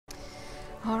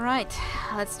Alright,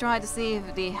 let's try to see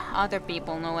if the other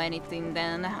people know anything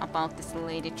then about this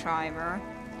lady driver.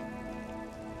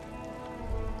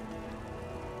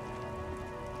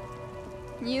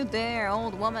 You there,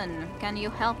 old woman, can you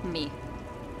help me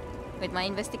with my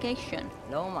investigation?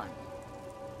 No, man.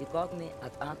 You caught me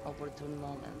at an opportune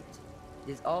moment.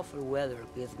 This awful weather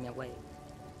gives me away.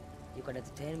 You can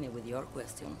entertain me with your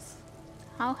questions.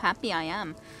 How happy I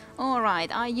am.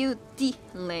 Alright, are you the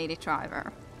lady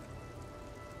driver?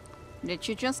 Did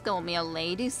you just call me a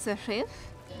lady, Serif?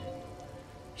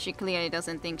 She clearly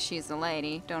doesn't think she's a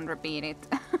lady. Don't repeat it.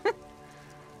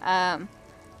 I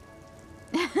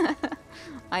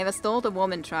was told a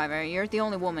woman driver. You're the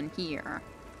only woman here.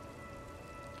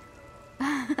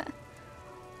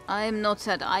 I'm not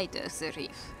that either,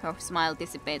 Serif. Her smile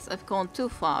dissipates. I've gone too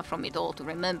far from it all to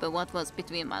remember what was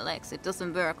between my legs. It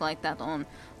doesn't work like that on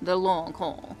the long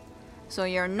haul. So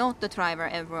you're not the driver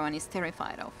everyone is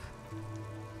terrified of.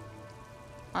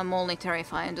 I'm only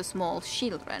terrified of the small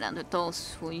children and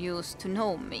those who used to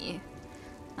know me.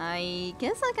 I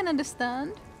guess I can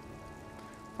understand.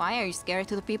 Why are you scared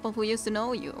to the people who used to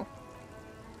know you?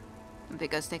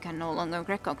 Because they can no longer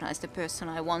recognize the person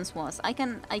I once was. I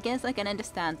guess I can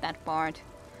understand that part.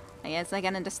 I guess I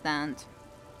can understand.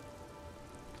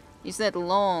 You said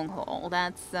long haul,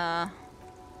 that's a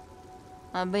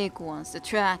big one. The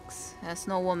tracks, there's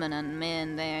no woman and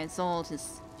men there, it's all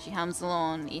just, she hums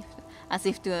along as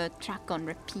if to a track on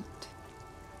repeat.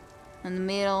 In the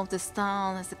middle of this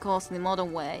town there's a costly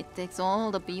motorway. It takes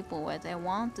all the people where they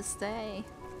want to stay.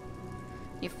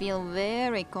 You feel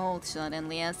very cold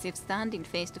suddenly, as if standing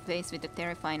face to face with a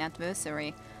terrifying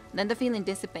adversary. Then the feeling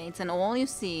dissipates and all you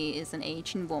see is an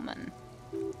aging woman.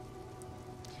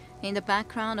 In the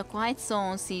background, a quiet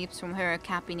song seeps from her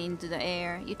cabin into the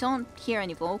air. You don't hear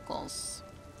any vocals.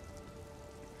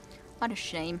 What a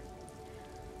shame.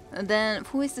 And then,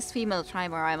 who is this female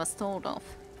driver I was told of?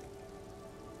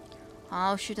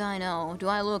 How should I know? Do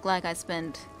I look like I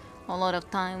spent a lot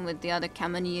of time with the other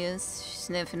Cameroonians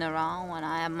sniffing around when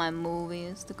I have my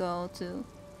movies to go to?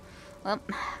 Well,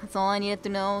 that's all I needed to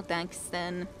know, thanks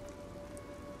then.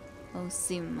 Oh,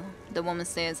 Sim, the woman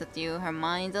stares at you, her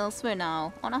mind elsewhere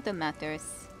now, on other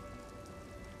matters.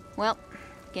 Well,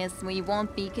 guess we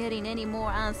won't be getting any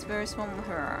more answers from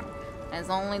her. There's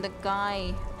only the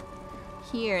guy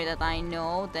here that I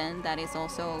know, then that is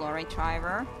also a lorry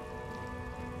driver.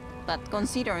 But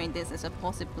considering this is a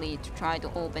possibility to try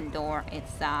to open door,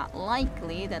 it's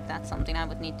likely that that's something I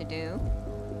would need to do.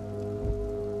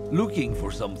 Looking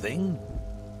for something?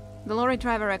 The lorry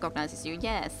driver recognizes you.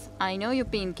 Yes, I know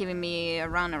you've been giving me a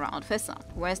runaround. Fess up.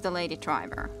 Where's the lady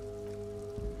driver?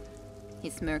 He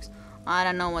smirks. I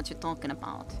don't know what you're talking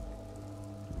about.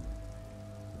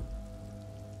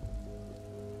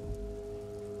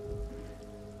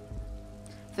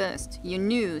 First, you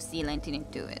knew Sealand didn't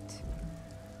do it.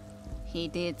 He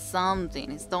did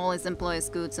something. He stole his employer's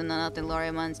goods and another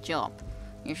lorryman's job.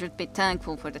 You should be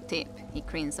thankful for the tip. He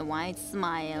grins a wide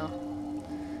smile.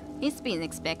 He's been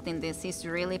expecting this. He's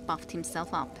really puffed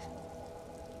himself up.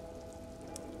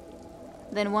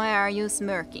 Then why are you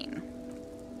smirking?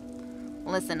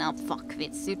 Listen up,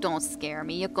 fuckwits. You don't scare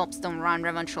me. You cops don't run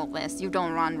Revanchol West. You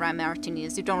don't run Ram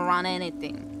Martinez. You don't run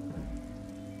anything.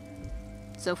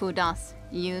 So who does?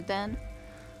 You then?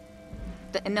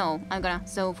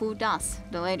 So who does?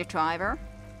 The lady driver?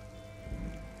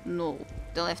 No.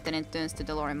 The lieutenant turns to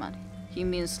the lorryman. He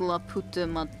means La Puta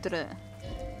Madre.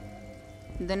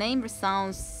 The name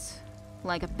resounds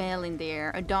like a bell in the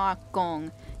air, a dark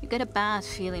gong. You get a bad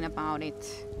feeling about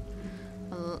it.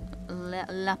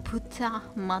 La Puta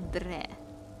Madre.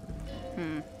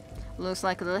 Looks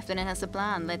like the lieutenant has a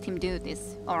plan. Let him do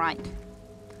this. Alright.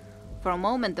 For a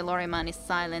moment the lorryman is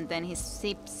silent, then he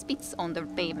spits on the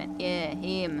pavement. Yeah,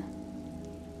 him.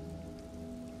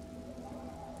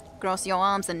 Cross your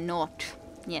arms and nod.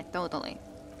 Yeah, totally.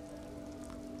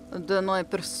 Then I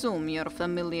presume you're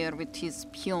familiar with his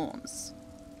peons.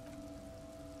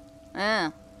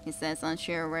 Ah, he says,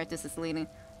 unsure where this is leading.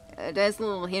 There's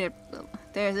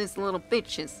these little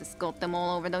bitches. He's got them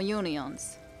all over the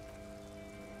unions.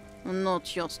 Not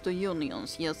just the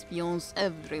unions, he has peons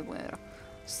everywhere.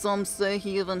 Some say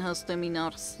he even has them in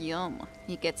RCM.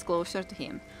 He gets closer to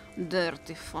him.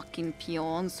 Dirty fucking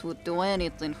peons would do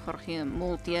anything for him.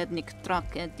 Multi-ethnic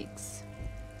truck addicts.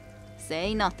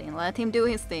 Say nothing, let him do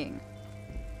his thing.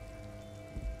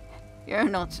 You're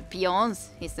not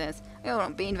peons, he says. You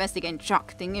wouldn't be investigating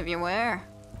truck thing if you were.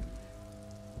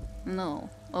 No,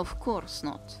 of course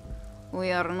not.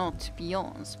 We are not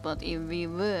peons, but if we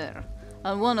were,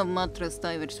 and one of Madre's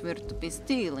divers were to be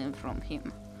stealing from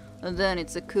him, And then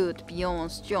it's a good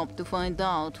peon's job to find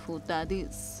out who that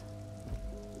is.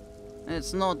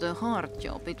 It's not a hard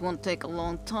job, it won't take a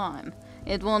long time.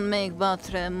 It won't make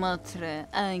Matre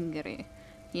angry.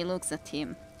 He looks at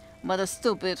him. But a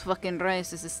stupid fucking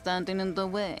racist is standing in the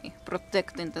way,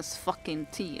 protecting his fucking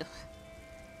teeth.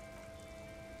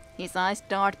 His eyes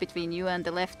dart between you and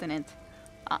the lieutenant.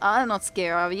 I'm not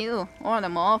scared of you, or the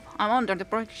mob. I'm under the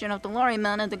protection of the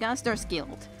lorryman and the Gasters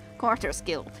Guild. Carter's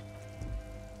Guild.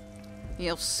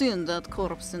 You've seen that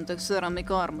corpse in the ceramic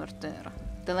armor there.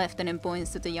 The lieutenant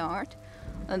points to the yard.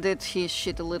 And did his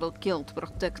shitty little guild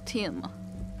protect him?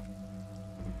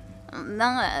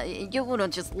 Nah, you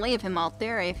wouldn't just leave him out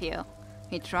there if you...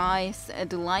 He tries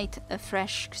to light a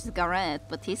fresh cigarette,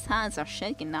 but his hands are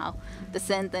shaking now. The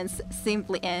sentence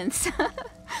simply ends.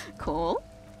 Cool.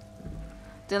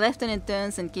 The lieutenant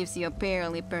turns and gives you a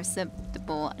barely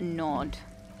perceptible nod.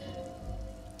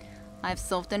 I've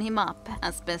softened him up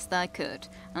as best I could.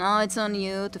 Now it's on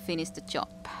you to finish the job.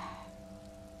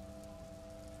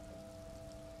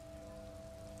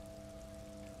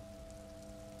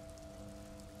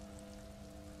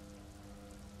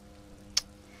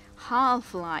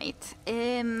 Half-light.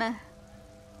 Can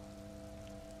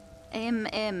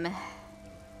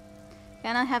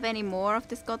I have any more of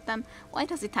this goddamn... Why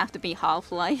does it have to be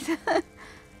half-light?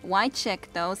 White check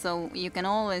though, so you can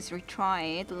always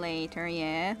retry it later,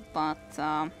 yeah,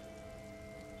 but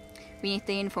we need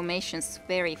the information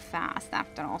very fast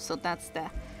after all, so that's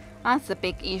the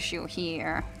big issue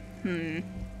here.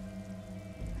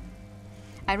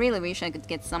 I really wish I could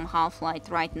get some half-light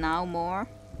right now more.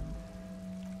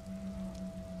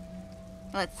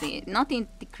 Let's see, nothing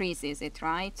decreases it,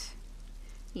 right?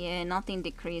 Yeah, nothing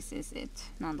decreases it,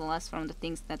 nonetheless, from the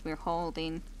things that we're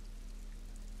holding.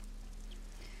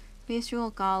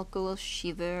 Visual calculus,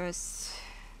 shivers.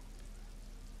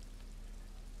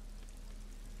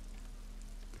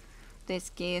 This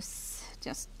gives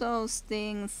just those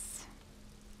things.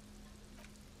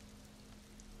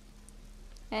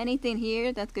 Anything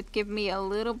here that could give me a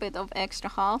little bit of extra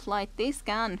half-light? This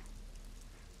can.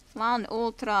 Flan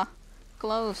ultra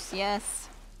close, yes.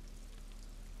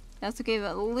 Just to give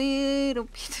a little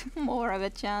bit more of a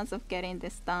chance of getting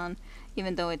this done,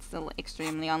 even though it's still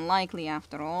extremely unlikely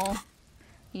after all.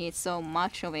 You need so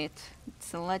much of it.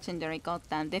 It's a legendary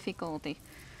goddamn difficulty.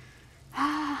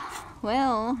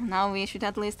 Well, now we should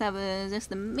at least have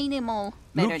just a minimal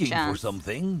better Looking chance. for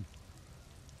something?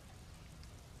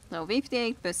 So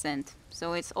 58%.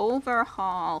 So it's over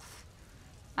half.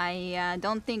 I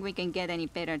don't think we can get any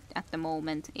better at the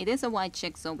moment. It is a white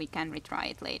check, so we can retry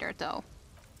it later though.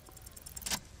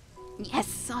 Yes,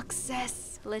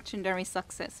 success! Legendary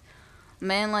success.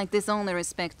 Men like this only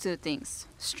respect two things.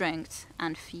 Strength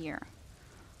and fear.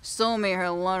 Show me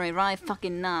her lorry right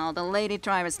fucking now. The lady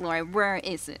driver's lorry, where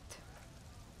is it?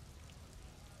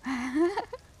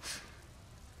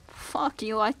 Fuck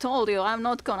you, I told you, I'm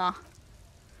not gonna...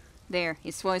 There,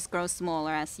 his voice grows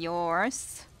smaller as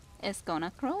yours is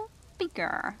gonna grow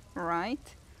bigger,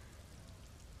 right?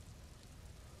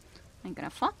 I'm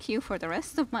gonna fuck you for the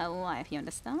rest of my life, you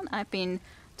understand? I've been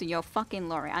to your fucking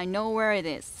lorry. I know where it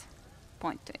is.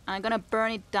 Point to it. I'm gonna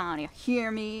burn it down, you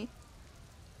hear me?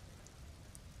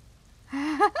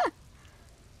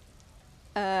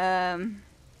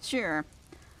 Sure.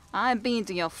 I've been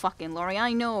to your fucking lorry.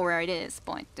 I know where it is.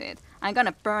 Point to it. I'm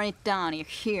gonna burn it down, you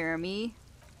hear me?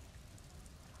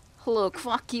 Look,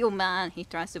 fuck you, man. He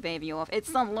tries to wave you off.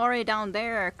 It's some lorry down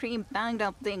there, cream banged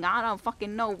up thing. I don't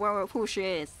fucking know who she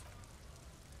is.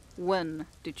 When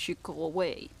did she go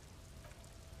away?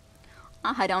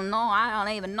 I don't know. I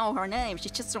don't even know her name. She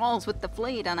just rolls with the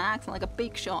fleet and acts like a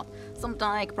big shot. Some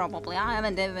dyke, probably. I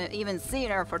haven't even seen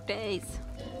her for days.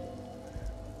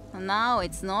 And now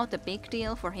it's not a big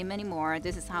deal for him anymore.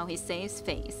 This is how he saves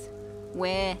face.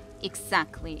 Where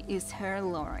exactly is her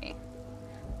lorry?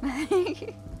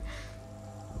 The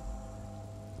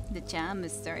jam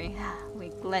mystery.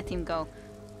 We let him go.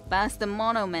 Past the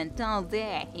monument down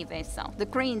there, he waves out. The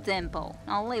Green Temple.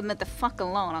 I'll leave him the fuck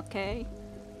alone, okay?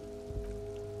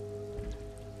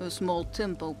 A small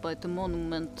temple by the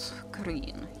monument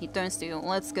green. He turns to you.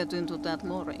 Let's get into that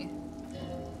lorry.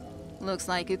 Looks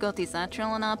like you got his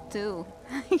adrenaline up too.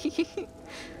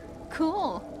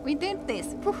 Cool. We did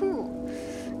this. Woohoo.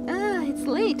 It's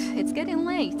late. It's getting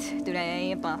late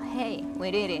today, but hey,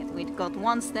 we did it. We got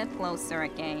one step closer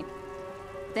again.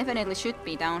 Definitely should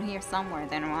be down here somewhere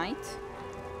then, right?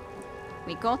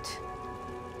 We got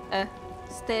a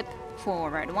step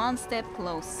forward, one step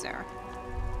closer.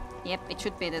 Yep, it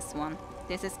should be this one.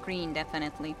 This is green,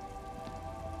 definitely.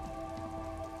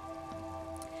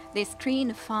 This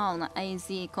green fauna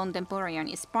AZ contemporary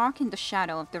is parked in the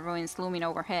shadow of the ruins looming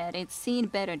overhead. It's seen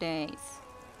better days.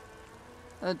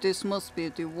 This must be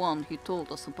the one he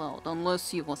told us about,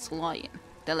 unless he was lying.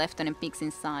 The lieutenant peeks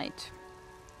inside.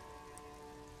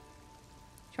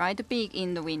 Try to peek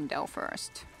in the window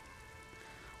first.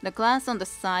 The glass on the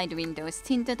side window is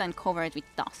tinted and covered with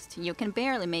dust. You can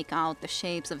barely make out the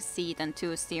shapes of a seat and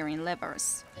two steering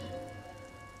levers.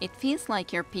 It feels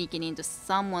like you're peeking into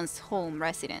someone's home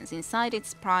residence. Inside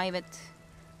it's private,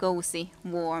 cozy,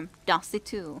 warm, dusty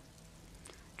too.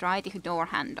 Try the door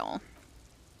handle.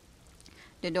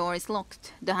 The door is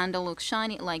locked. The handle looks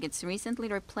shiny like it's recently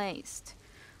replaced.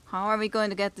 How are we going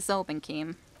to get this open,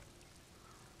 Kim?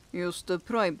 Use the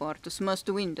pry bar to smash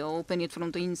the window, open it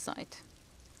from the inside.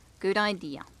 Good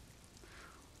idea.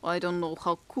 I don't know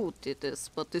how good it is,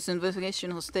 but this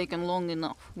investigation has taken long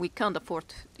enough. We can't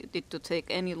afford it to take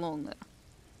any longer.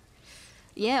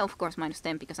 Yeah, of course,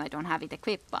 -10 because I don't have it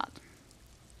equipped, but...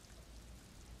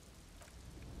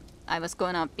 I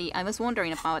was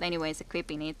wondering about anyways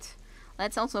equipping it.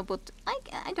 Let's also put...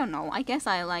 I don't know, I guess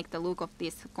I like the look of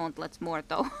these gauntlets more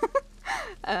though.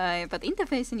 But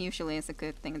interfacing usually is a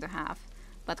good thing to have.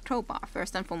 But crowbar,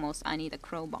 first and foremost, I need a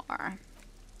crowbar.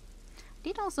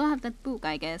 Did also have that book,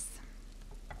 I guess.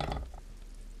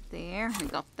 There, we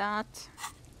got that.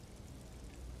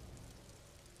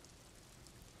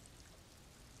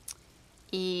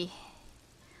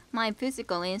 My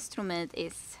physical instrument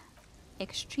is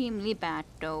extremely bad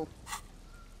though.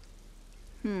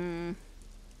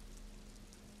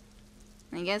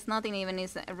 I guess nothing even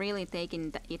is really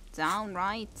taking it down,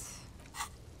 right?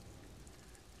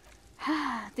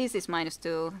 This is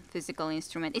 -2 physical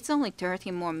instrument. It's only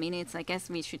 13 more minutes. I guess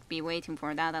we should be waiting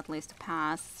for that at least to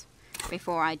pass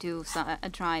before I do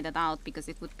try that out,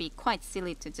 because it would be quite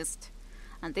silly to just...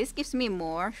 And this gives me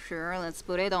more. Sure, let's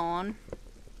put it on.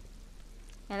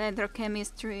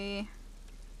 Electrochemistry.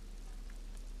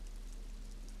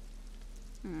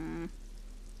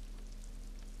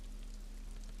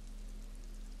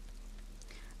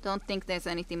 Don't think there's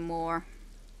anything more.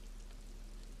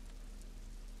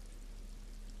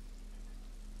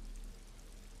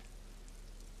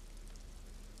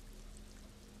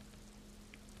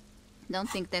 Don't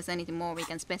think there's anything more we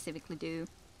can specifically do.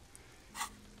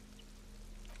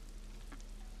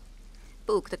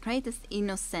 Book, The Greatest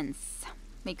Innocence.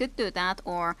 We could do that,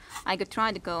 or I could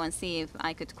try to go and see if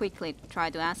I could quickly try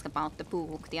to ask about the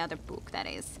book, the other book that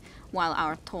is, while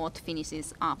our thought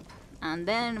finishes up. And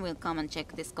then we'll come and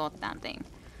check this goddamn thing.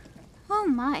 Oh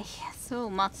my, so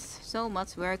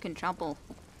much work and trouble.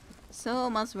 So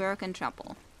much work and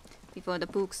trouble. Before the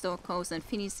bookstore goes and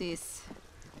finishes,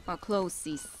 or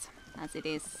closes, as it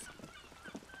is.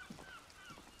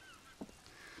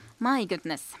 My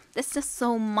goodness, there's just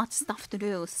so much stuff to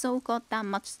do. So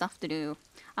goddamn much stuff to do.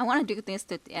 I want to do this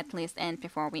to at least end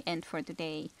before we end for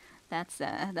today. That's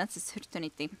a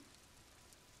certainty.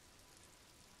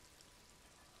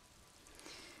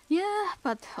 Yeah,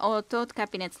 but our thought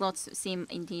cabinet slots seem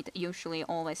indeed usually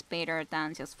always better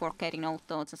than just forgetting old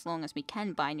thoughts, as long as we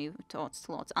can buy new thought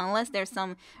slots. Unless there's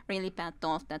some really bad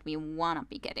thought that we wanna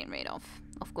be getting rid of.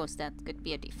 Of course, that could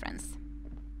be a difference.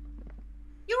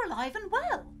 You're alive and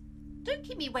well. Don't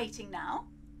keep me waiting now.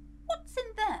 What's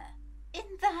in there?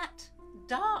 In that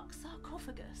dark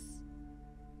sarcophagus?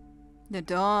 The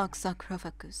dark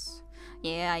sarcophagus.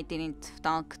 Yeah, I didn't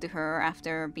talk to her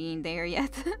after being there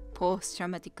yet.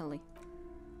 Post-traumatically.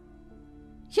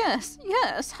 Yes,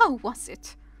 how was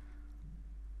it?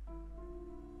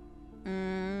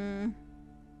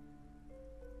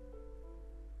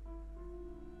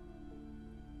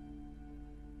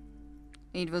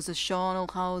 It was a charnel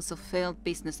house of failed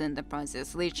business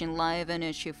enterprises, leeching live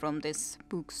energy from this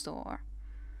bookstore.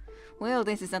 Well,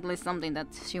 this is at least something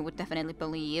that she would definitely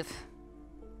believe.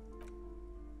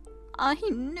 I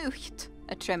knew it!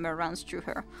 A tremor runs through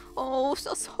her. Oh,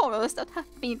 such horrors that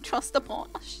have been thrust upon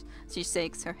us. She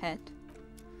shakes her head.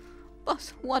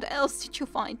 But what else did you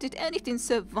find? Did anything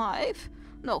survive?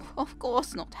 No, of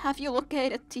course not. Have you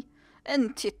located the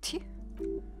entity?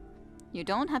 You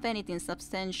don't have anything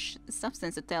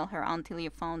substance to tell her until you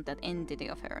found that entity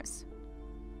of hers.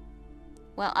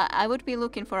 Well, I would be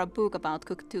looking for a book about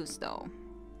cockatoos, though.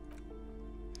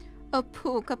 A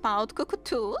book about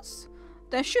cockatoos?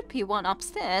 There should be one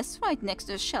upstairs, right next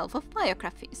to the shelf of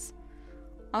biographies.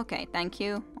 Okay, thank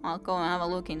you. I'll go and have a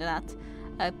look into that.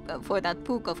 For that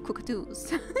book of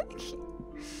cockatoos.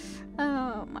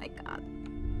 Oh my god.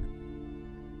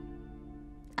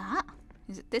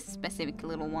 Is it this specific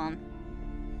little one?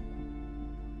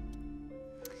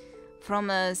 From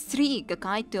a streak, a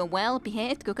guide to a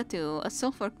well-behaved cockatoo. A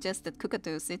self-suggested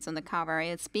cockatoo sits on the cover,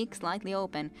 its beak slightly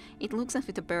open. It looks as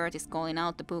if the bird is calling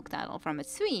out the book title. From a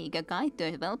streak, a guide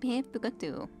to a well-behaved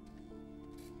cockatoo.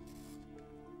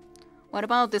 What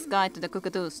about this guide to the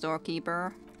cockatoo,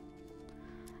 storekeeper?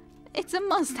 It's a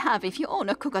must-have if you own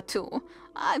a cockatoo.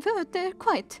 I've heard they're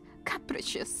quite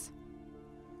capricious.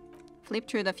 Flip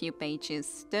through the few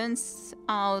pages. Turns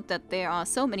out that there are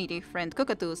so many different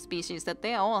cockatoo species that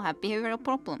they all have behavioral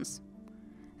problems.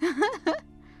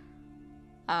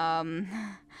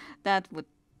 That would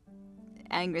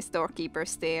angry storekeeper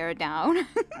stare down.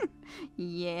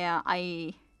 Yeah,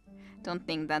 I don't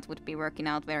think that would be working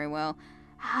out very well.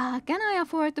 Can I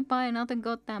afford to buy another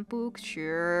goddamn book?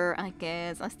 Sure, I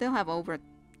guess. I still have over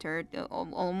 30,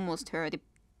 almost 30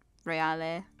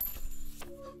 reale.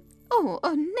 Oh,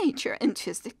 a nature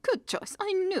interest. Good choice.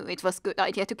 I knew it was a good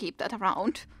idea to keep that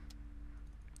around.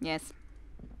 Yes.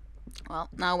 Well,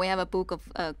 now we have a book of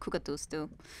cockatoos too.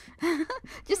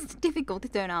 Just difficult to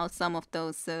turn out some of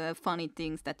those funny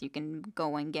things that you can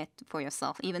go and get for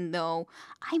yourself, even though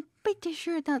I'm pretty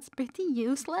sure that's pretty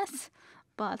useless.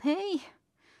 But hey,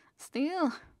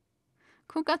 still,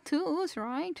 cockatoos,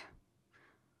 right?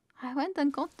 I went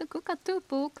and got the cockatoo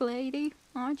book, lady.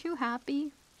 Aren't you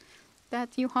happy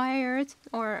that you hired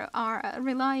or are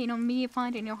relying on me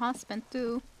finding your husband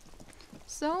too?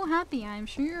 So happy, I'm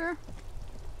sure.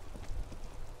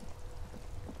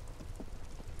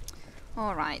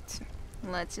 Alright,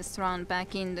 let's just run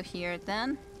back into here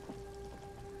then.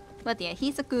 But yeah,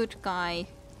 he's a good guy.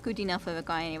 Good enough of a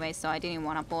guy anyway, so I didn't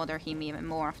want to bother him even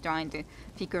more of trying to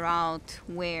figure out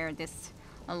where this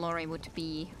lorry would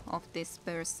be of this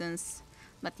person's.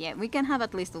 But yeah, we can have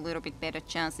at least a little bit better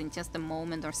chance in just a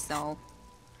moment or so.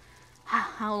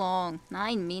 How long?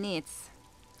 9 minutes.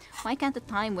 Why can't the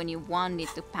time when you want it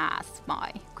to pass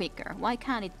by quicker? Why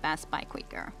can't it pass by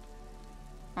quicker?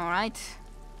 Alright,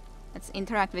 let's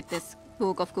interact with this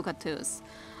book of cockatoos.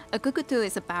 A cockatoo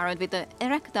is a parrot with an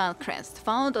erectile crest,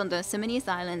 found on the Seminoles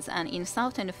Islands and in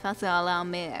southern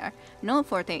Faz-a-la-Mer. Known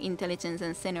for their intelligence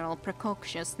and general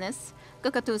precociousness,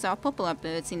 cockatoos are popular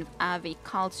birds in aviculture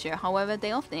culture, however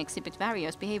they often exhibit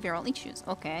various behavioral issues.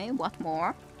 Okay, what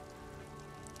more?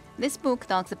 This book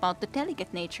talks about the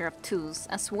delicate nature of toos,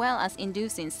 as well as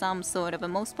inducing some sort of a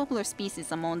most popular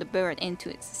species among the bird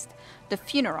enthusiasts, the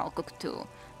funeral cockatoo.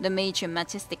 The major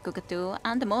majestic cockatoo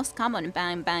and the most common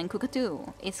bang bang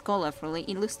cockatoo is colorfully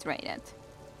illustrated.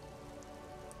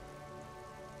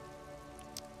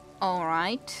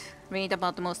 Alright, read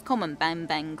about the most common bang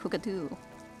bang cockatoo.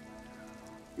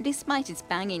 Despite its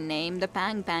banging name, the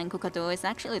bang bang cockatoo is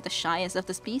actually the shyest of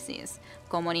the species,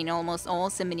 common in almost all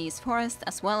Seminoles forests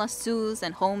as well as zoos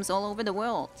and homes all over the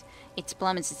world. Its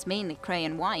plumage is mainly grey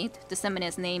and white. The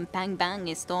Seminoles name bang bang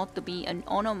is thought to be an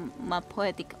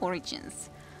onomatopoetic origins.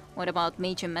 What about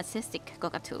major majestic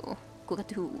cockatoo?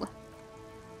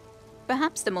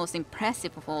 Perhaps the most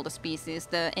impressive of all the species,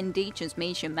 the endangered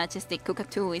major majestic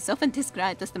cockatoo is often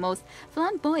described as the most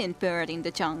flamboyant bird in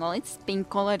the jungle. Its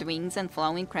pink-colored wings and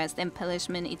flowing crest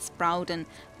embellishment its proud and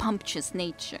pumptuous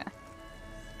nature.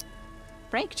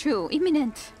 Breakthrough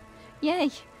imminent!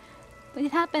 Yay! But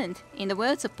it happened. In the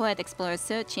words of poet explorer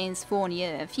Sir James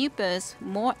Fournier, few birds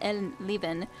more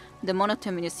enliven the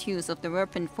monotonous hues of the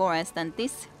urban forest than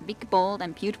this big, bold,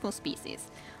 and beautiful species.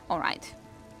 Alright.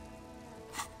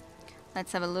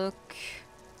 Let's have a look.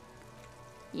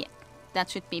 Yeah, that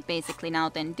should be basically now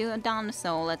then done,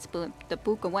 so let's put the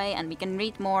book away and we can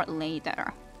read more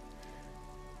later.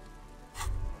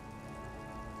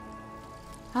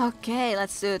 Okay,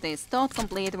 let's do this. Thought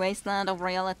complete, wasteland of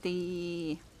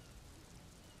reality.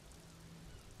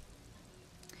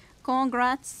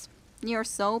 Congrats, you're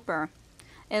sober.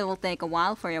 It will take a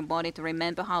while for your body to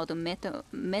remember how to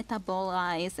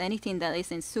metabolize anything that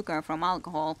isn't sugar from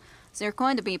alcohol, so you're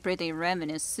going to be pretty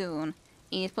ravenous soon.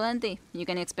 Eat plenty. You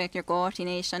can expect your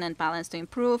coordination and balance to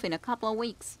improve in a couple of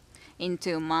weeks. In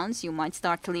 2 months, you might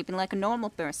start sleeping like a normal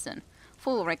person.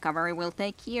 Full recovery will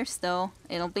take years though.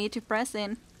 It'll be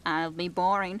depressing, and it'll be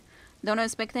boring. Don't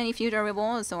expect any future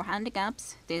rewards or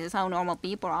handicaps. This is how normal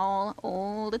people are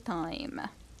all the time.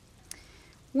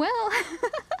 Well,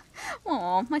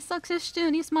 oh, my success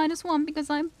journey is -1 because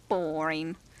I'm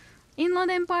boring. Inland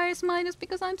Empire is minus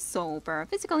because I'm sober.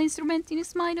 Physical instrumenting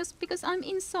is minus because I'm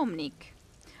insomnic.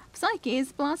 Psyche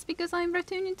is plus because I'm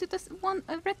returning to the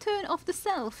return of the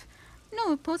self.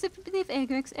 No positive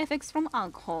effects from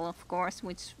alcohol, of course,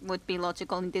 which would be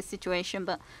logical in this situation,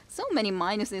 but so many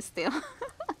minuses still.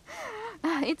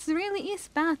 It really is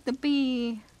bad to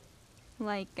be,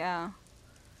 like,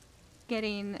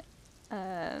 getting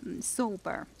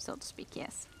sober, so to speak,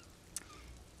 yes.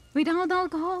 Without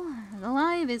alcohol, the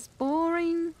life is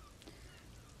boring.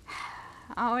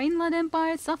 Our inland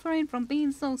empire is suffering from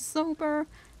being so sober,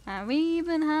 and we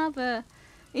even have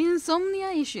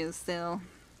insomnia issues still.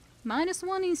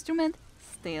 -1 instrument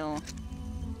still.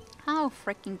 How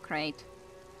freaking great.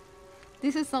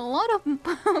 This is a lot of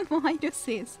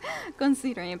minuses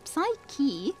considering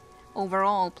Psyche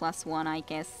overall +1, I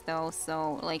guess, though.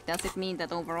 So, like, does it mean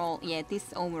that overall, yeah,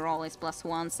 this overall is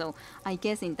 +1. So, I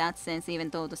guess in that sense, even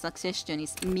though the suggestion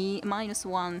is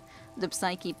 -1, the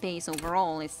Psyche base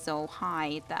overall is so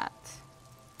high that,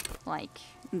 like,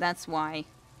 that's why.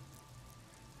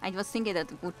 I was thinking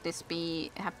that would this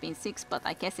have been 6, but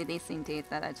I guess it is indeed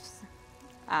that it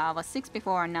was 6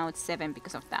 before, and now it's 7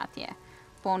 because of that, yeah.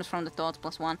 Bonus from the thought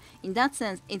 +1. In that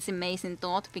sense, it's amazing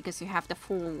thought because you have the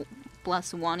full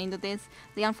 +1 into this.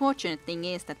 The unfortunate thing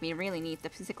is that we really need the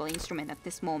physical instrument at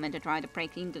this moment to try to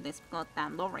break into this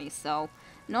goddamn lorry, so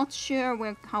not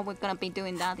sure how we're gonna be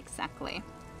doing that exactly.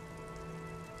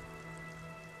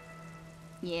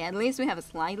 Yeah, at least we have a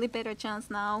slightly better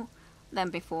chance now than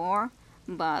before,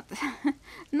 but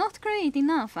not great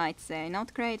enough, I'd say.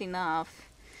 Not great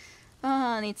enough.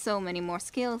 I need so many more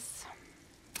skills.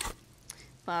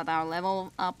 But our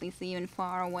level up is even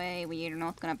far away. We're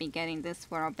not gonna be getting this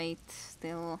for a bit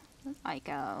still, like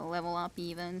a level up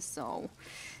even, so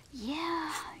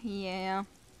yeah.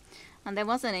 And there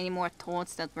wasn't any more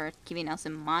thoughts that were giving us a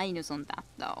minus on that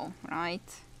though,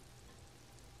 right?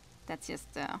 That's just,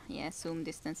 yeah, zoom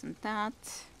distance on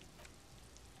that.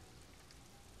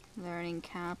 Learning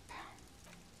cap.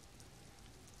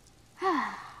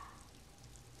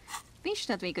 Wish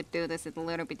that we could do this a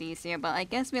little bit easier, but I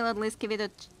guess we'll at least give it a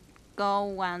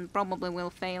go and probably will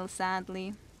fail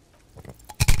sadly.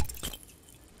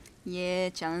 Yeah,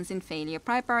 challenging failure.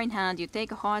 Pry bar in hand, you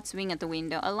take a hard swing at the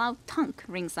window. A loud thunk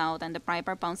rings out and the pry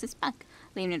bar bounces back,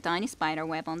 leaving a tiny spider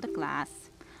web on the glass.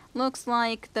 Looks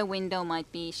like the window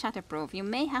might be shatterproof. You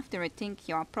may have to rethink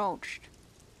your approach.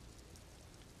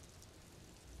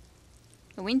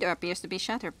 The window appears to be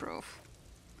shatterproof.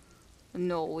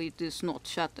 No, it is not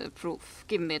shatterproof.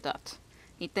 Give me that.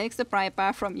 He takes the pry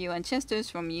bar from you and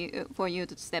gestures for you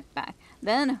to step back.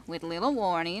 Then, with little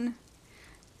warning,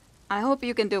 I hope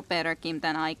you can do better, Kim,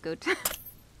 than I could.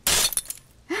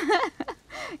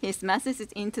 He smashes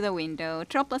it into the window.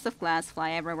 Droplets of glass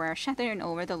fly everywhere, shattering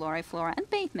over the lorry floor and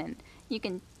pavement. You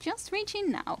can just reach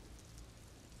in now.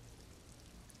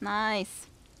 Nice.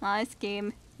 Nice,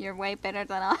 Kim. You're way better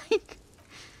than I.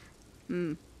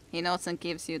 He nods and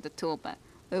gives you the tool back.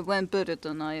 It went better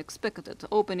than I expected.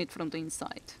 Open it from the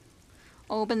inside.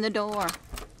 Open the door.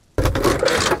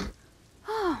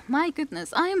 Oh, my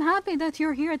goodness. I am happy that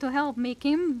you're here to help me,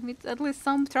 Kim, with at least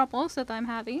some troubles that I'm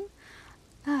having.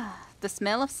 The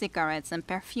smell of cigarettes and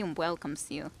perfume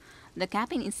welcomes you. The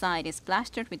cabin inside is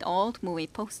plastered with old movie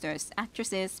posters.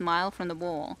 Actresses smile from the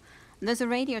wall. There's a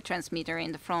radio transmitter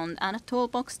in the front and a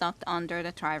toolbox tucked under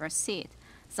the driver's seat.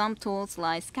 Some tools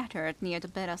lie scattered near the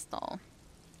pedestal.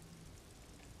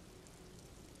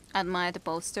 Admire the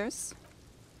posters.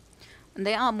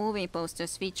 They are movie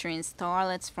posters featuring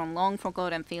starlets from long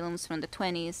forgotten films from the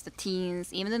 20s, the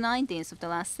teens, even the 90s of the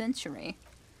last century.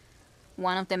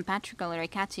 One of them particularly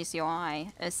catches your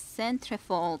eye, a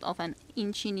centerfold of an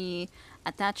ingenue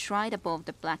attached right above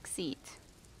the black seat.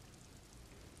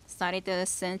 Study the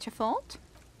centerfold?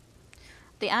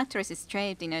 The actress is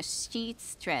draped in a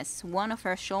sheath dress, one of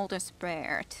her shoulders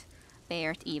bared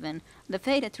even. The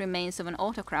faded remains of an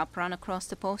autograph run across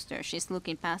the poster. She's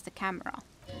looking past the camera.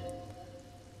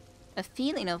 A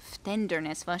feeling of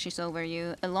tenderness washes over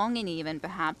you, a longing even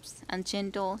perhaps, and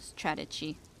gentle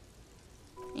strategy.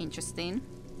 Interesting.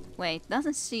 Wait,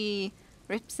 doesn't she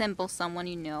resemble someone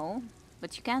you know?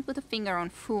 But you can't put a finger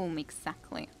on whom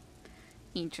exactly.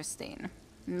 Interesting.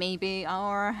 Maybe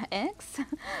our ex?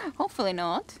 Hopefully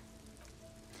not.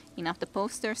 Enough the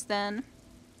posters then.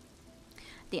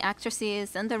 The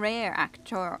actresses and the rare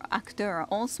actor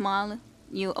all smile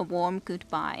you a warm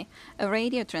goodbye. A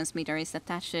radio transmitter is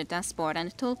attached to the dashboard and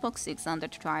a toolbox sits under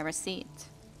the driver's seat.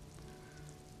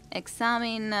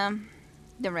 Examine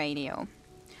the radio.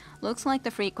 Looks like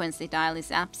the frequency dial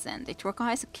is absent. It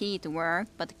requires a key to work,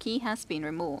 but the key has been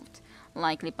removed,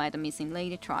 likely by the missing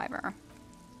lady driver.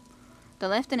 The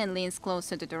lieutenant leans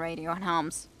closer to the radio and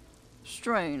hums.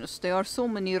 Strange, there are so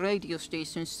many radio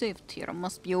stations saved here.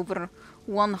 Must be over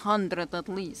 100 at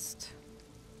least.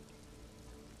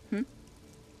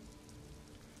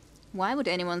 Why would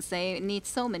anyone say need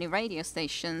so many radio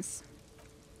stations?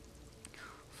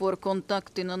 For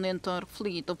contacting an entire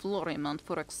fleet of lorrymen,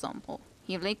 for example.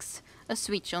 He flicks a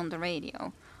switch on the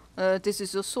radio. This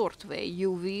is a shortwave,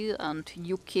 UV and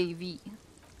UKV.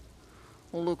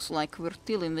 Looks like we're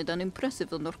dealing with an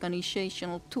impressive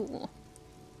organizational tool.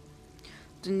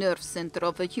 The nerve center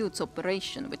of a huge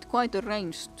operation with quite a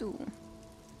range too.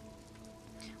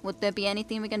 Would there be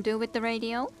anything we can do with the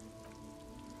radio?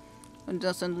 It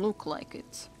doesn't look like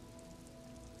it.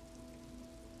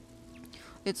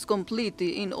 It's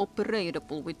completely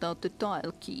inoperable without the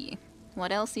dial key.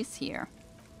 What else is here?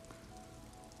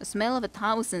 The smell of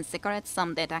 1,000 cigarettes,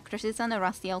 some dead actresses, and a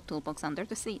rusty old toolbox under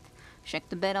the seat. Check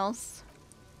the pedals.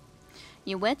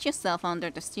 You wedge yourself under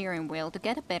the steering wheel to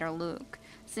get a better look.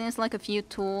 Seems like a few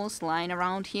tools lying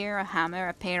around here, a hammer,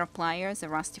 a pair of pliers, a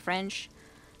rusty wrench,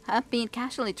 have been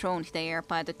casually thrown there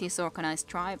by the disorganized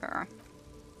driver.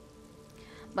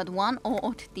 But one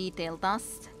odd detail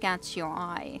does catch your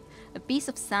eye. A piece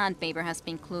of sandpaper has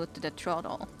been glued to the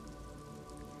throttle.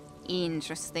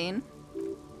 Interesting.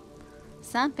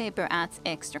 Sandpaper adds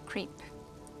extra grip.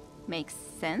 Makes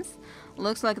sense.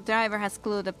 Looks like the driver has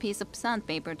glued a piece of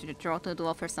sandpaper to the throttle to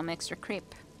offer some extra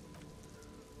grip.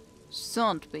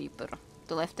 Sandpaper,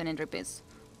 the lieutenant repeats.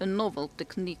 A novel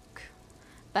technique.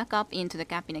 Back up into the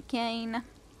cabin again.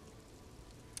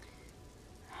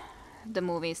 The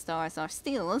movie stars are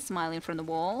still smiling from the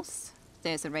walls.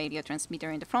 There's a radio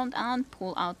transmitter in the front and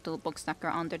pull-out toolbox tucker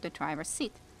under the driver's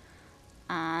seat.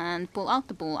 And pull out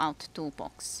the pull-out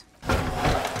toolbox.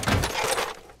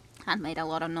 And made a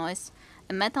lot of noise.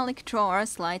 A metallic drawer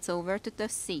slides over to the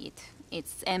seat.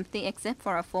 It's empty except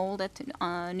for a folded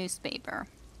newspaper.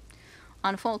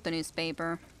 Unfold the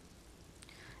newspaper.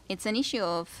 It's an issue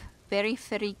of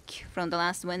Peripherik from the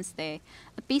last Wednesday.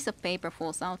 A piece of paper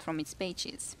falls out from its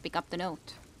pages. Pick up the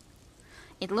note.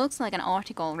 It looks like an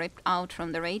article ripped out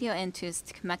from the radio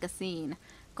enthusiast magazine.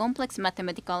 Complex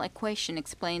mathematical equation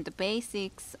explain the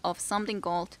basics of something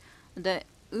called the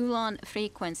Ulan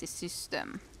frequency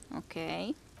system.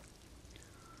 Okay.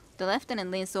 The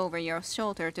lieutenant leans over your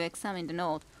shoulder to examine the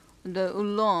note. The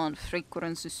Ulan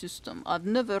frequency system. I've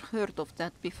never heard of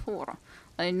that before.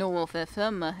 I know of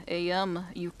FM, AM,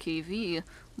 UKV,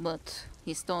 but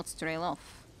his thoughts trail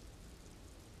off.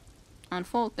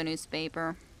 Unfold the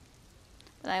newspaper.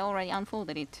 But I already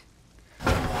unfolded it.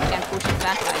 I can push it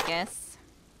back, I guess.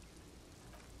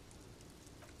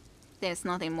 There's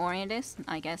nothing more in this?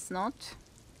 I guess not.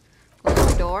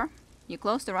 Close the door. You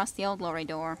close the rusty old lorry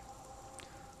door.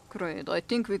 Great, I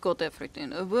think we got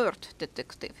everything. A word,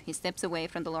 detective. He steps away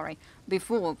from the lorry.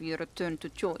 Before we return to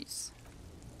Joyce.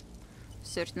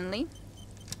 Certainly.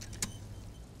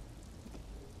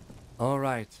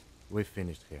 Alright, we've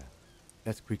finished here.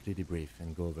 Let's quickly debrief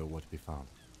and go over what we found,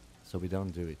 so we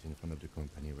don't do it in front of the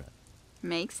company rep.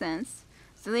 Makes sense.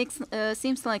 So it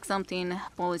seems like something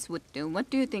police would do. What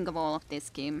do you think of all of this,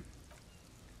 Kim?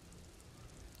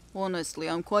 Honestly,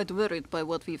 I'm quite worried by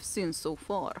what we've seen so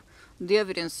far. The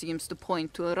evidence seems to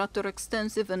point to a rather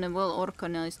extensive and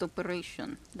well-organized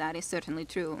operation. That is certainly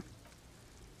true.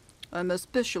 I'm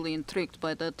especially intrigued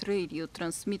by that radio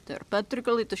transmitter,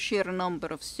 particularly the sheer number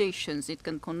of stations it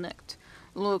can connect.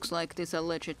 Looks like this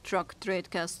alleged drug trade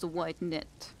casts a wide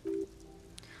net.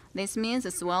 This means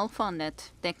it's well-funded.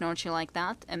 Technology like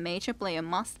that, a major player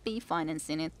must be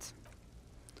financing it.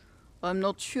 I'm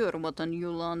not sure what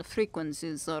Ulan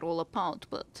frequencies are all about,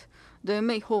 but they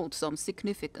may hold some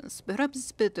significance. Perhaps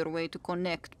it's a better way to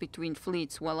connect between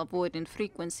fleets while avoiding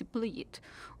frequency bleed,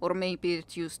 or maybe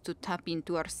it's used to tap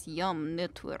into our Siam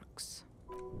networks.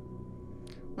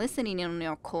 Listening on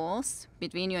your calls,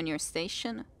 between you and your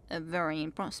station, a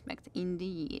varying prospect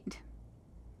indeed.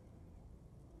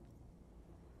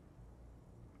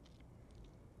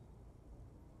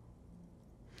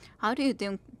 How do you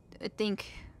think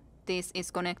this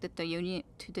is connected to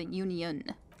the Union?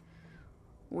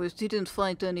 We didn't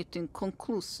find anything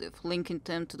conclusive linking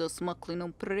them to the smuggling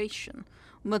operation,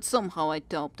 but somehow I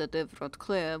doubt that Everett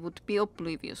Clare would be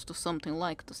oblivious to something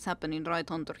like this happening right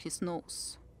under his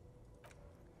nose.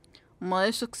 My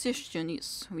suggestion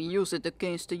is we use it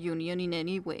against the Union in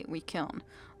any way we can,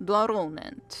 to our own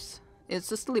ends.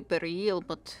 It's a slippery hill,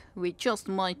 but we just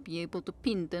might be able to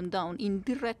pin them down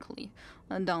indirectly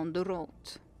and down the road.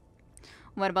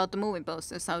 What about the movie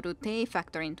posters? How do they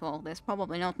factor into all this?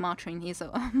 Probably not much in his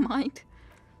mind.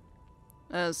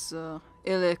 As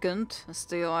elegant as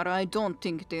they are, I don't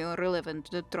think they are relevant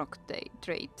to the drug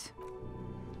trade.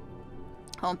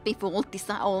 Don't be fooled, this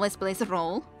always plays a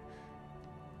role.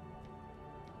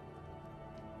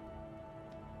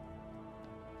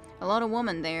 A lot of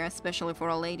women there, especially for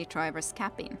a lady driver's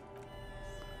cabin.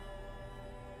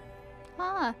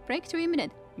 Ah, breakthrough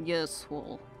imminent. Yes,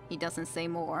 well. He doesn't say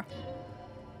more.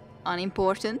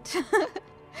 Unimportant.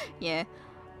 Yeah.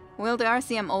 Will the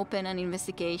RCM open an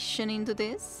investigation into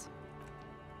this?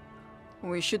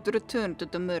 We should return to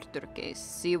the murder case,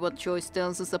 see what Joyce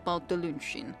tells us about the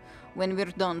lynching. When we're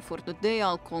done for the day,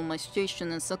 I'll call my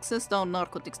station and suggest our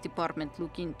narcotics department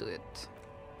look into it.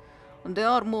 There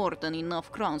are more than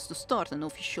enough grounds to start an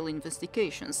official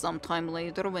investigation sometime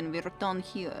later when we're done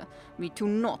here. We do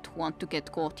not want to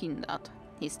get caught in that.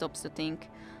 He stops to think.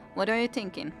 What are you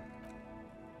thinking?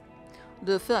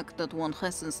 The fact that one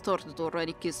hasn't started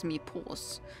already gives me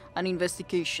pause. An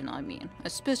investigation, I mean,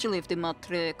 especially if the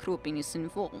matre grouping is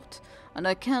involved. And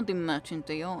I can't imagine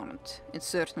they aren't. It's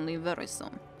certainly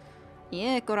worrisome.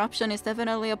 Yeah, corruption is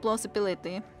definitely a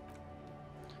plausibility.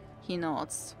 He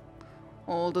nods.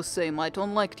 All the same, I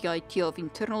don't like the idea of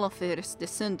internal affairs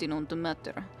descending on the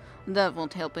matter. That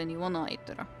won't help anyone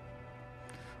either.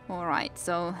 Alright,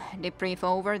 so debrief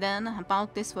over then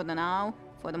about this for the now,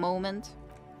 for the moment.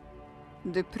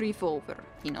 Debrief over,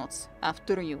 he nods.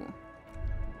 After you.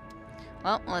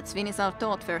 Well, let's finish our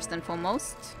thought first and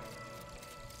foremost.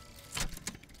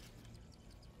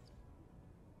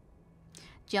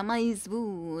 Jamai's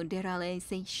woo,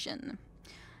 deralization.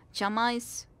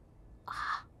 Jamai's...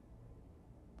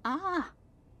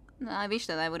 I wish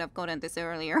that I would have gotten this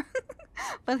earlier.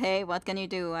 But hey, what can you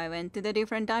do? I went to the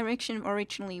different direction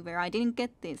originally where I didn't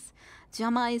get this.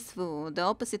 Jamai's vu, the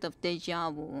opposite of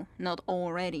deja vu. Not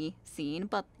already seen,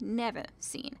 but never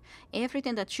seen.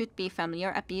 Everything that should be familiar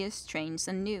appears strange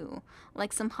and new.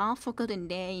 Like some half-forgotten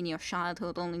day in your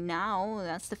childhood, only now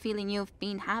that's the feeling you've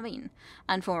been having.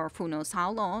 And for who knows how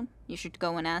long, you should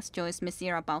go and ask Joyce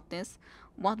Messier about this.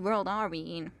 What world are we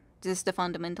in? This is the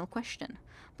fundamental question.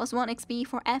 Plus 1 XP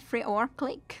for every orc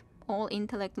click. All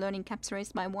intellect learning caps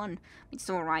raised by 1. It's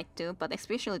alright too, but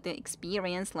especially the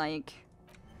experience, like...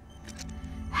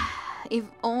 If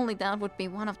only that would be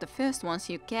one of the first ones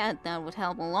you get, that would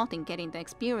help a lot in getting the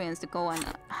experience to go and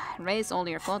raise all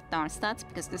your goddamn stats,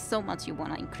 because there's so much you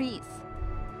wanna increase.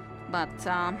 But, it's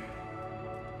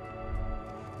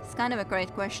kind of a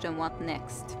great question, what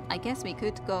next? I guess we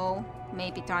could go,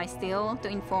 maybe try still to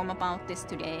inform about this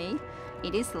today.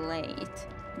 It is late,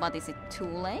 but is it too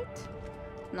late?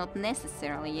 Not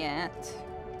necessarily yet.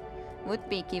 Would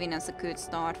be giving us a good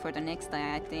start for the next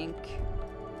day, I think.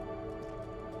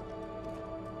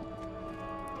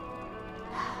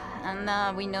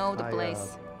 And we know the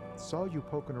place. Saw you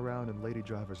poking around in Lady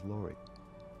Driver's lorry.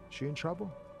 She in trouble?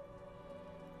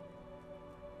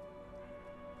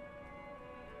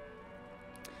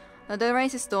 The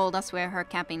racist told us where her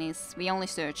cabin is. We only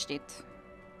searched it.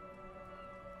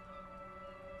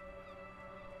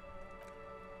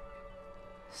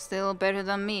 Still better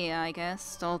than me, I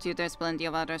guess. Told you there's plenty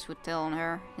of others would tell on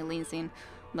her. He leans in.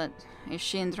 But is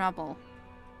she in trouble?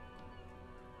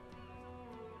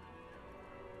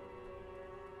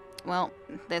 Well,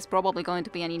 there's probably going to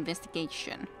be an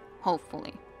investigation.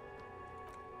 Hopefully.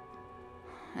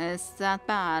 Is that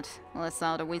bad? Let's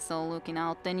out a whistle looking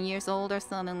out 10 years older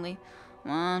suddenly.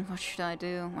 Man, what should I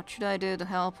do? What should I do to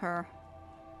help her?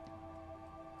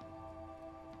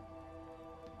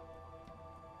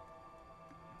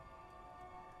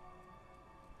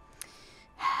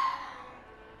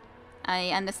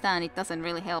 I understand it doesn't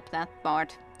really help that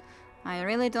part. I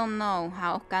really don't know.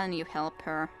 How can you help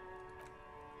her?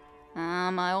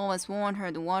 I always warned her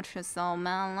to watch herself,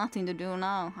 man. Nothing to do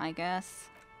now, I guess.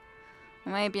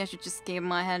 Maybe I should just keep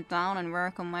my head down and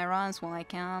work on my runs while I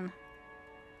can.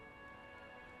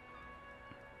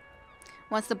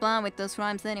 What's the plan with those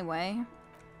rhymes anyway?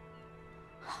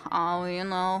 Oh, you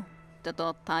know, the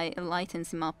thought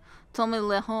lightens him up. Tommy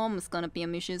Lehome is gonna be a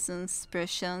musician's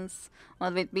prescience.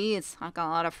 What with beats, I got a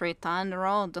lot of free time on the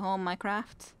road to hone my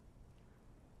craft.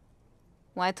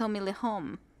 Why Tommy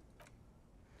Lehome?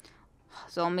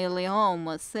 Tommy Lehome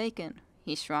was taken.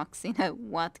 He shrugs in a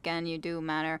what can you do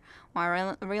manner.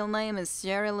 My real name is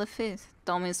Jerry Lafitte.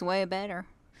 Tommy's way better.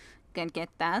 Can't get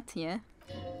that, yeah?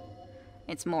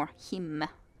 It's more him.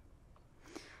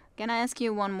 Can I ask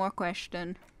you one more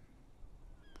question?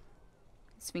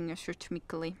 His fingers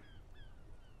rhythmically.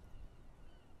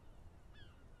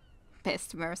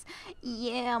 Best verse.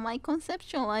 Yeah, my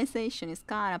conceptualization is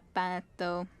kinda bad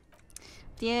though.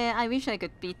 Yeah, I wish I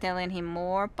could be telling him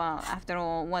more, but after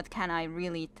all, what can I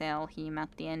really tell him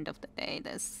at the end of the day?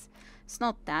 It's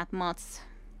not that much.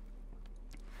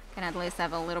 Can at least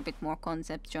have a little bit more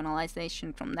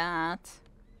conceptualization from that.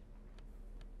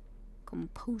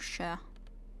 Composure.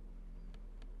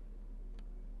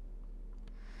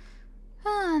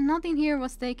 Nothing here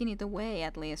was taking it away,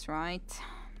 at least, right?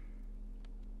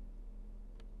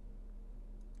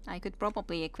 I could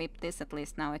probably equip this at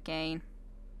least now again.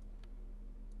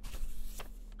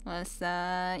 Let's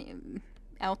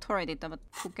authority, but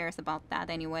who cares about that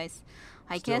anyways?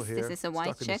 I guess this is a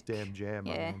white check. Damn jam,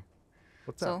 yeah.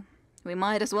 What's So up? we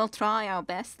might as well try our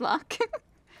best luck.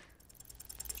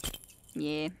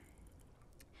 Yeah.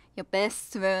 Your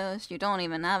best verse, you don't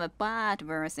even have a bad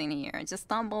verse in here. Just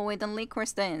stumble with the liquor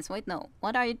stains. Wait, no.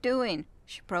 What are you doing?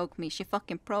 She broke me. She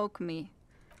fucking broke me.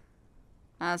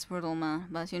 That's brutal, man.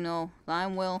 But you know,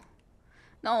 time will.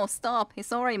 No, stop.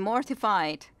 He's already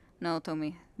mortified. No,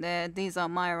 Tommy. These are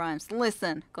my rhymes.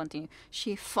 Listen. Continue.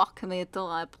 She fucked me till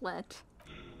I bled.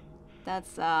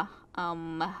 That's, yeah.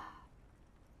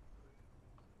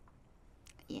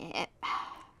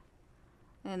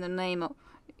 In the name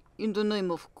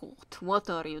of God, what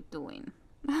are you doing?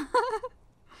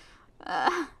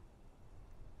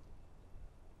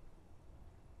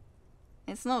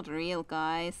 It's not real,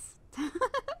 guys.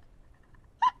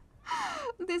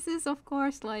 This is, of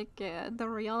course, like the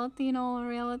reality in all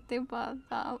reality, but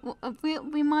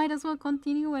we might as well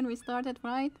continue when we started,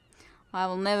 right? I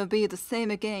will never be the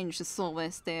same again, she's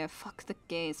always there. Fuck the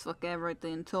gays, fuck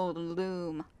everything, total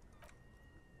doom.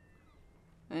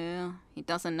 Yeah, he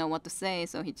doesn't know what to say,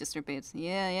 so he just repeats,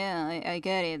 yeah, I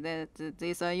get it, that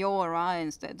these are your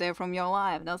rhymes, they're from your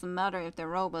life, doesn't matter if they're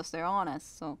robust, they're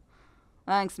honest, so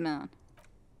thanks, man.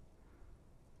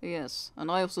 Yes,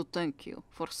 and I also thank you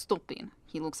for stopping.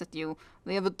 He looks at you.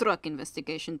 We have a drug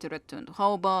investigation to return to.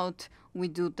 How about we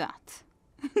do that?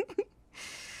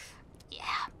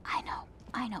 Yeah,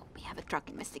 I know, we have a drug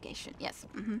investigation, yes,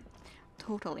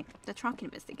 totally, the drug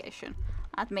investigation.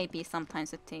 That may be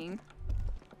sometimes a thing.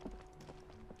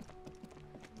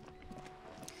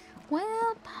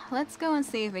 Well, let's go and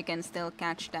see if we can still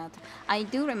catch that. I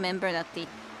do remember that the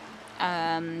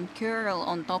girl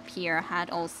on top here had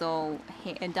also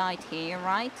dyed hair,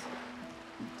 right?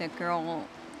 The girl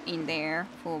in there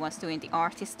who was doing the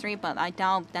artistry, but I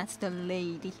doubt that's the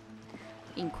lady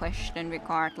in question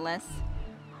regardless.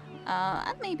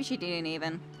 And maybe she didn't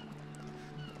even.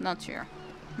 Not sure.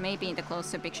 Maybe in the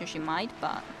closer picture she might,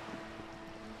 but...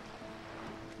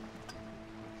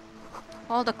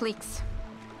 all the clicks.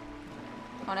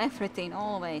 On everything,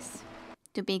 always.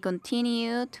 To be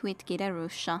continued with Kid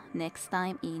Arusha next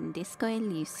time in Disco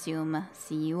Elysium.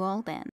 See you all then.